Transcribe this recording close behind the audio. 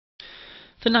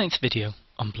The ninth video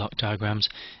on block diagrams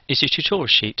is a tutorial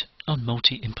sheet on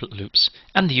multi-input loops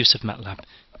and the use of MATLAB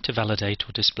to validate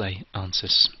or display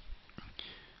answers.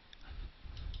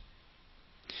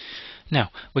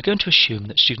 Now, we're going to assume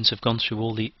that students have gone through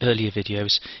all the earlier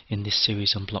videos in this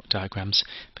series on block diagrams,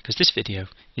 because this video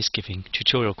is giving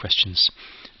tutorial questions.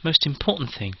 Most important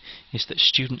thing is that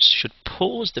students should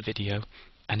pause the video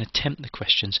and attempt the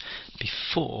questions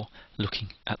before looking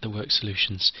at the work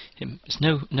solutions. There's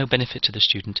no benefit to the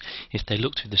student if they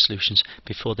look through the solutions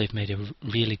before they've made a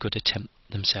really good attempt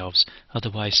themselves.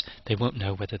 Otherwise, they won't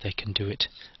know whether they can do it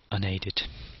unaided.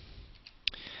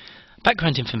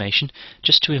 Background information,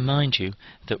 just to remind you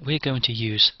that we're going to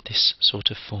use this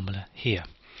sort of formula here.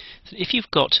 So if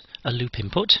you've got a loop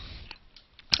input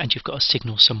and you've got a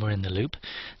signal somewhere in the loop,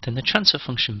 then the transfer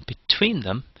function between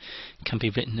them can be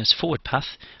written as forward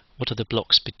path, what are the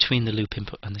blocks between the loop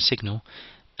input and the signal,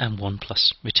 and 1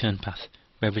 plus return path,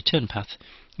 where return path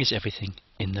is everything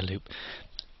in the loop.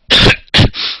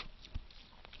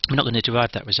 We're not going to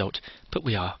derive that result, but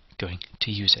we are going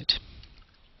to use it.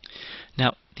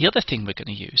 Now, the other thing we're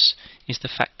going to use is the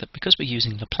fact that because we're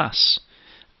using Laplace,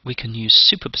 we can use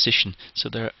superposition, so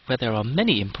where there are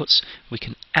many inputs, we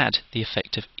can add the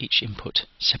effect of each input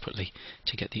separately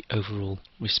to get the overall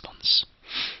response.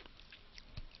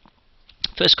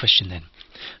 First question then.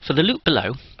 For the loop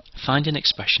below, find an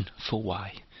expression for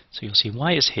y. So you'll see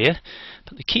y is here,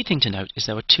 but the key thing to note is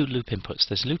there are two loop inputs.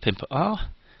 There's a loop input r,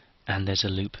 and there's a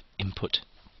loop input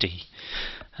d.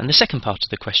 And the second part of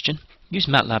the question, use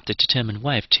MATLAB to determine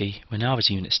y of t when r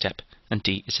is a unit step and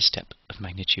d is a step of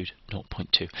magnitude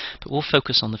 0.2. But we'll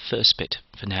focus on the first bit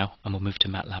for now, and we'll move to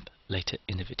MATLAB later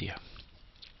in the video.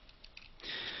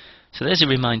 So there's a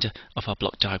reminder of our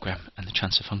block diagram and the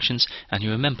transfer functions, and you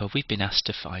remember we've been asked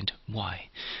to find y.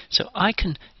 So I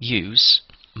can use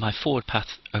my forward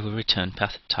path over return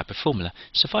path type of formula.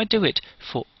 So if I do it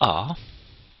for r,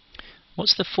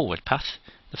 what's the forward path?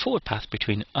 The forward path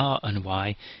between r and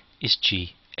y is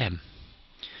gm.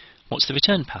 What's the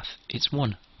return path? It's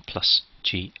 1 plus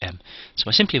gm. So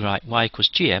I simply write y equals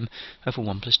gm over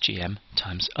 1 plus gm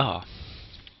times r.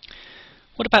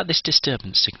 What about this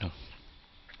disturbance signal?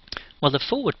 Well, the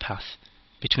forward path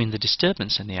between the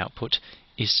disturbance and the output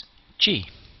is g.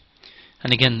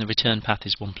 And again, the return path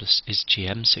is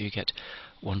gm, so you get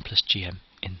 1 plus gm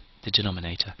in the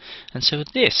denominator. And so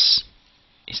this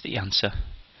is the answer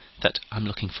that I'm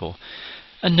looking for,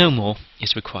 and no more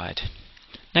is required.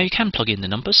 Now you can plug in the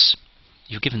numbers.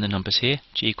 You're given the numbers here,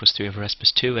 g equals 3 over s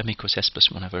plus 2, m equals s plus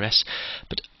 1 over s,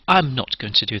 but I'm not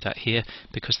going to do that here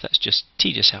because that's just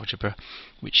tedious algebra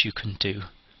which you can do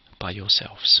by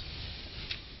yourselves.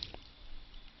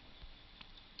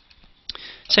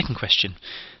 Second question.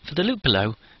 For the loop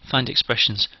below, find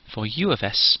expressions for u of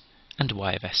s and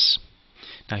y of s.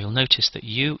 Now you'll notice that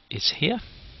u is here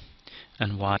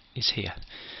and y is here.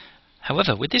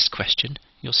 However, with this question,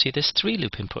 you'll see there's three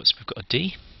loop inputs. We've got a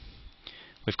d,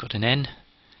 we've got an n,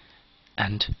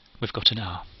 and we've got an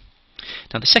r.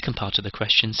 Now the second part of the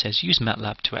question says use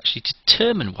MATLAB to actually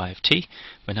determine y of t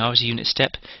when r is a unit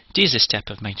step, d is a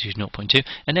step of magnitude 0.2,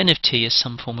 and n of t is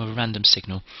some form of a random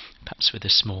signal, perhaps with a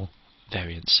small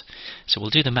variance. So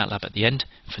we'll do the MATLAB at the end.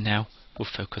 For now, we'll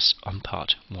focus on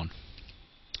part 1.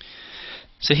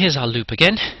 So here's our loop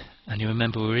again, and you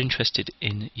remember we're interested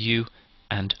in u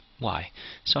and y.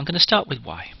 So I'm going to start with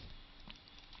y.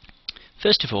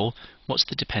 First of all, what's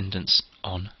the dependence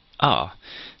on r?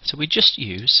 So we just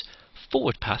use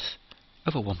forward path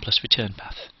over 1 plus return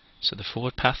path. So the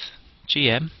forward path,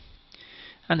 gm,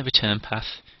 and the return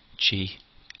path, gmh.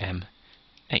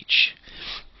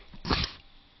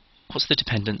 What's the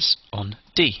dependence on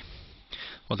d?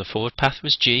 Well, the forward path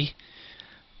was g,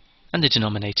 and the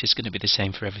denominator is going to be the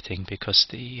same for everything because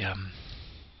the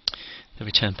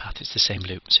return path is the same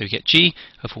loop. So we get g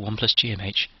over 1 plus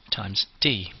gmh times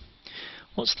d.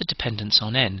 What's the dependence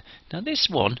on n? Now this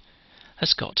one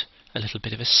has got a little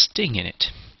bit of a sting in it,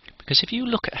 because if you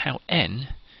look at how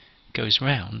n goes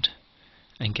round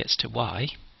and gets to y,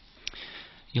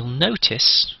 you'll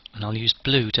notice, and I'll use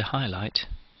blue to highlight,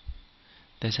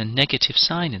 there's a negative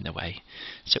sign in the way.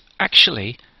 So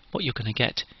actually what you're going to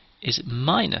get is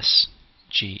minus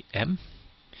gm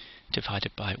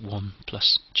divided by 1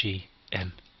 plus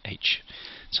gmh.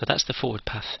 So that's the forward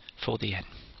path for the n.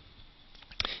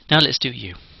 Now let's do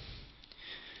u.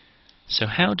 So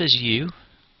how does u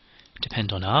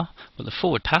depend on r? Well, the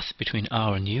forward path between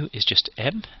r and u is just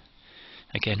m.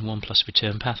 Again, 1 plus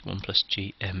return path, 1 plus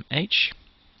gmh.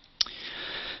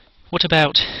 What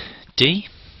about d?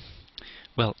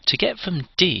 Well, to get from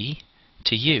d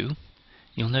to u,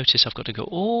 you'll notice I've got to go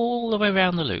all the way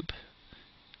around the loop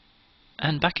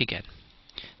and back again.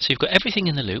 So you've got everything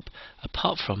in the loop,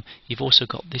 apart from you've also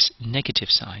got this negative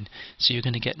sign. So you're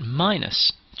going to get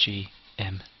minus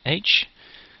GMH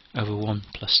over 1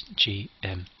 plus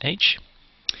GMH.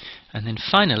 And then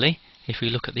finally, if we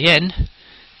look at the end,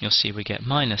 you'll see we get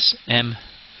minus M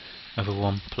over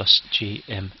 1 plus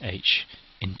GMH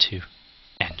into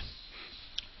N.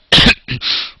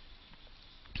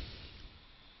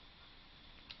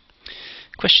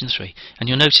 Question 3, and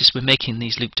you'll notice we're making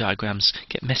these loop diagrams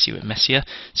get messier and messier.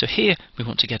 So here we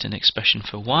want to get an expression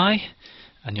for y,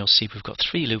 and you'll see we've got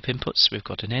 3 loop inputs. We've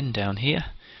got an n down here,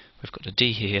 we've got a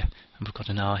d here, and we've got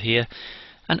an r here.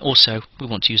 And also we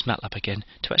want to use MATLAB again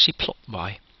to actually plot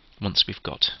y once we've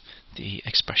got the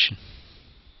expression.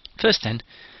 First then,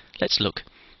 let's look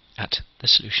at the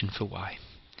solution for y.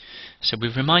 So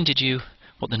we've reminded you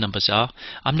what the numbers are.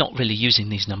 I'm not really using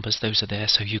these numbers, those are there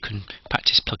so you can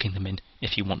practice plugging them in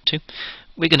if you want to.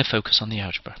 We're going to focus on the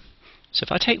algebra. So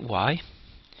if I take y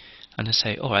and I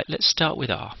say, alright, let's start with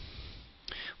r.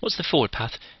 What's the forward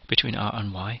path between r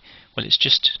and y? Well, it's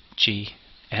just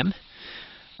gm.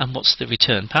 And what's the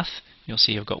return path? You'll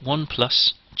see I've got 1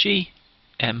 plus gmlh.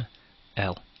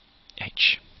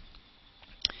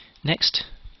 Next,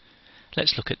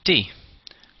 let's look at d.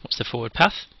 What's the forward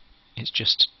path? It's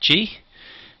just g.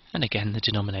 And again, the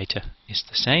denominator is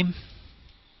the same.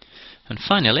 And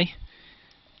finally,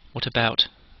 what about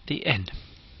the n?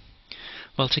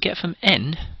 Well, to get from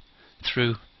n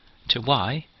through to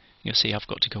y, you'll see I've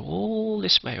got to go all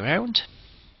this way around,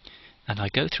 and I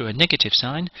go through a negative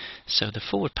sign, so the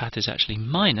forward path is actually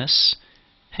minus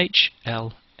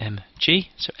HLMG,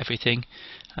 so everything,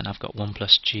 and I've got 1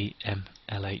 plus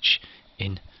GMLH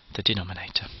in the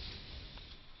denominator.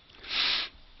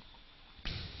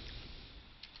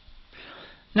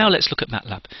 Now let's look at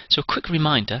MATLAB. So a quick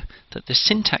reminder that the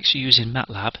syntax you use in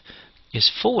MATLAB is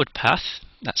forward path,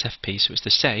 that's FP, so it's the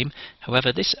same.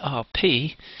 However, this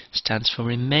RP stands for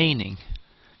remaining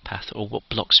path, or what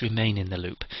blocks remain in the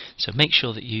loop. So make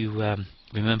sure that you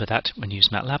remember that when you use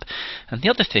MATLAB. And the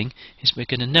other thing is we're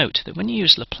going to note that when you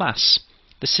use Laplace,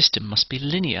 the system must be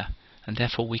linear, and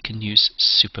therefore we can use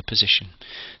superposition.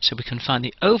 So we can find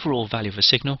the overall value of a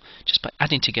signal just by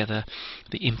adding together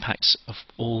the impacts of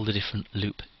all the different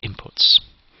loop inputs.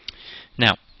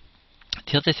 Now,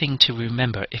 the other thing to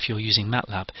remember if you're using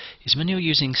MATLAB is when you're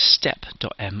using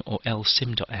step.m or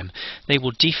lsim.m, they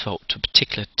will default to a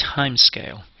particular time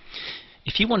scale.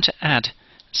 If you want to add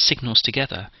signals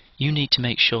together, you need to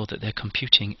make sure that they're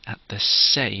computing at the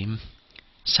same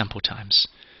sample times.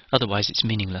 Otherwise it's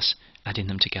meaningless adding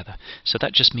them together. So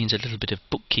that just means a little bit of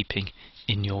bookkeeping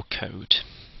in your code.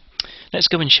 Let's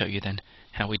go and show you then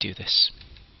how we do this.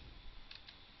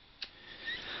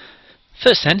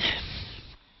 First then,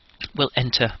 we'll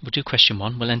do question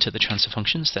 1, we'll enter the transfer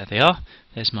functions, there they are,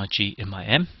 there's my g and my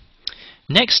m.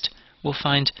 Next, we'll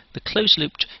find the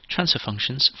closed-looped transfer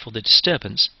functions for the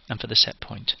disturbance and for the set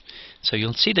point. So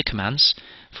you'll see the commands.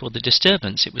 For the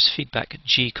disturbance, it was feedback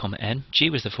g, n. G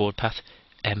was the forward path,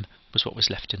 m was what was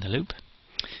left in the loop.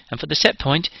 And for the set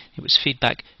point, it was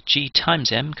feedback g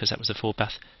times m, because that was the forward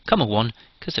path, 1,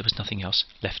 because there was nothing else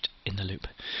left in the loop.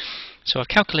 So I've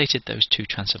calculated those 2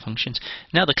 transfer functions.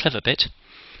 Now the clever bit.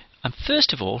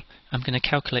 First of all, I'm going to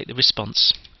calculate the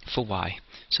response for y.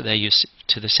 So they're used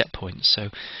to the set point. So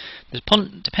the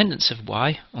dependence of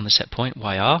y on the set point,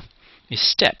 yr, is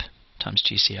step times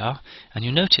GCR. And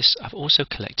you'll notice I've also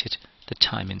collected the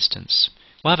time instance.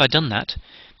 Why have I done that?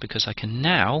 Because I can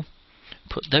now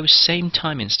put those same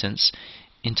time instants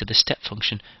into the step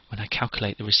function when I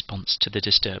calculate the response to the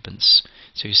disturbance.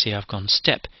 So you see I've gone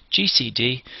step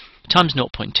GCD times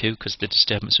 0.2, because the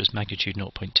disturbance was magnitude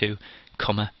 0.2,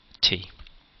 comma t.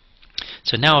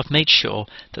 So now I've made sure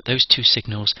that those 2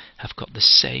 signals have got the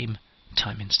same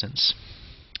time instance.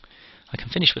 I can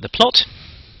finish with a plot,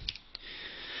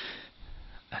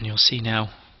 and you'll see now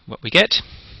what we get.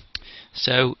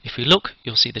 So if we look,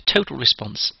 you'll see the total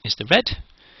response is the red,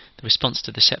 the response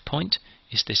to the set point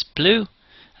is this blue,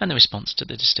 and the response to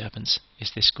the disturbance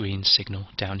is this green signal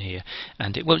down here.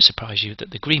 And it won't surprise you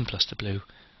that the green plus the blue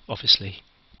obviously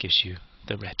gives you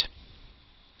the red.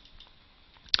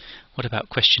 What about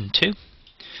question 2?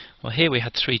 Well, here we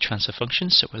had 3 transfer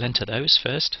functions, so we'll enter those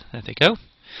first. There they go.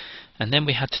 And then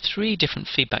we had 3 different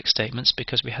feedback statements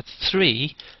because we had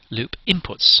 3 loop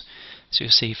inputs. So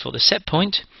you'll see for the set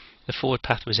point, the forward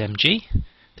path was mg,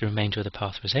 the remainder of the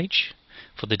path was h.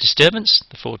 For the disturbance,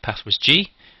 the forward path was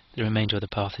g, the remainder of the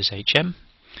path is hm.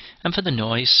 And for the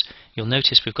noise, you'll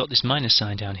notice we've got this minus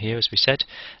sign down here, as we said,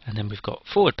 and then we've got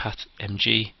forward path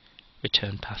mg,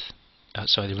 return path,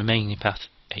 the remaining path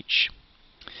h.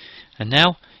 And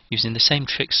now, using the same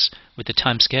tricks with the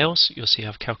time scales. You'll see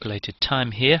I've calculated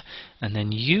time here and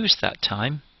then used that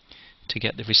time to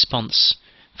get the response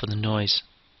for the noise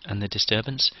and the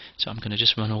disturbance. So I'm going to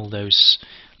just run all those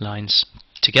lines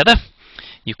together.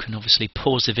 You can obviously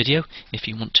pause the video if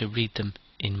you want to read them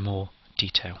in more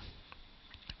detail.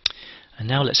 And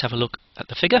now let's have a look at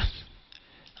the figure.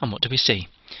 And what do we see?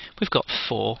 We've got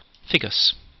 4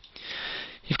 figures.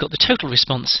 You've got the total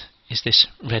response is this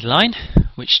red line,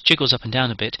 which jiggles up and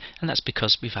down a bit, and that's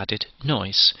because we've added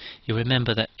noise. You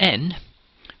remember that n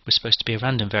was supposed to be a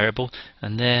random variable,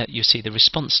 and there you see the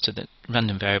response to the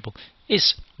random variable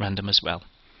is random as well.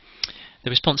 The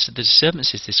response to the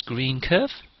disturbance is this green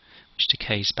curve, which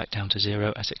decays back down to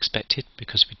 0 as expected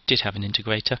because we did have an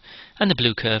integrator, and the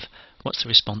blue curve, what's the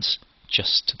response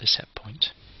just to the set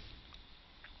point.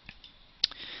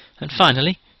 And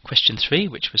finally, question 3,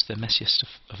 which was the messiest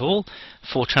of all,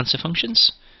 4 transfer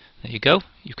functions. There you go,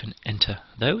 you can enter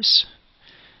those.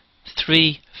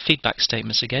 3 feedback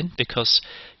statements again, because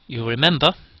you'll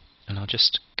remember, and I'll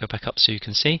just go back up so you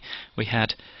can see, we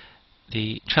had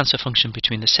the transfer function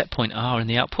between the set point r and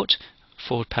the output,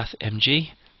 forward path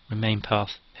mg, remain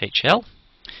path hl.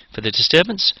 For the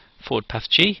disturbance, forward path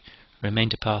g,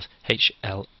 remainder path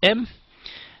hlm.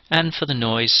 And for the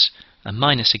noise, a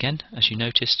minus again, as you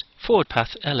noticed, forward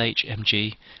path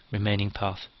lhmg, remaining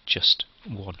path just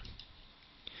 1.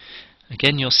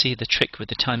 Again, you'll see the trick with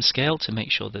the time scale to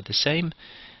make sure they're the same,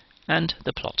 and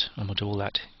the plot, and we'll do all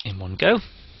that in one go.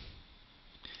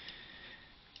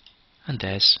 And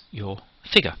there's your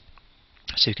figure.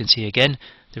 So you can see again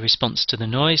the response to the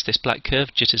noise. This black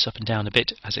curve jitters up and down a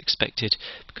bit as expected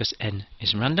because n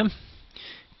is random.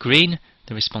 Green,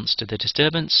 the response to the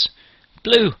disturbance.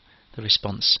 Blue, the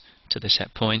response to the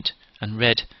set point. And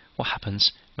red, what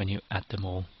happens when you add them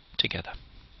all together.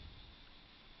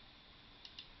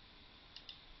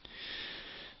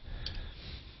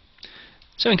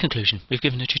 So in conclusion, we've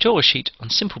given a tutorial sheet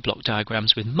on simple block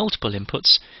diagrams with multiple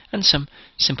inputs and some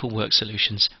simple work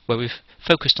solutions where we've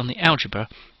focused on the algebra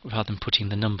rather than putting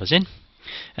the numbers in.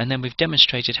 And then we've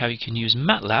demonstrated how you can use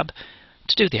MATLAB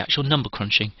to do the actual number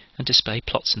crunching and display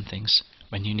plots and things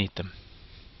when you need them.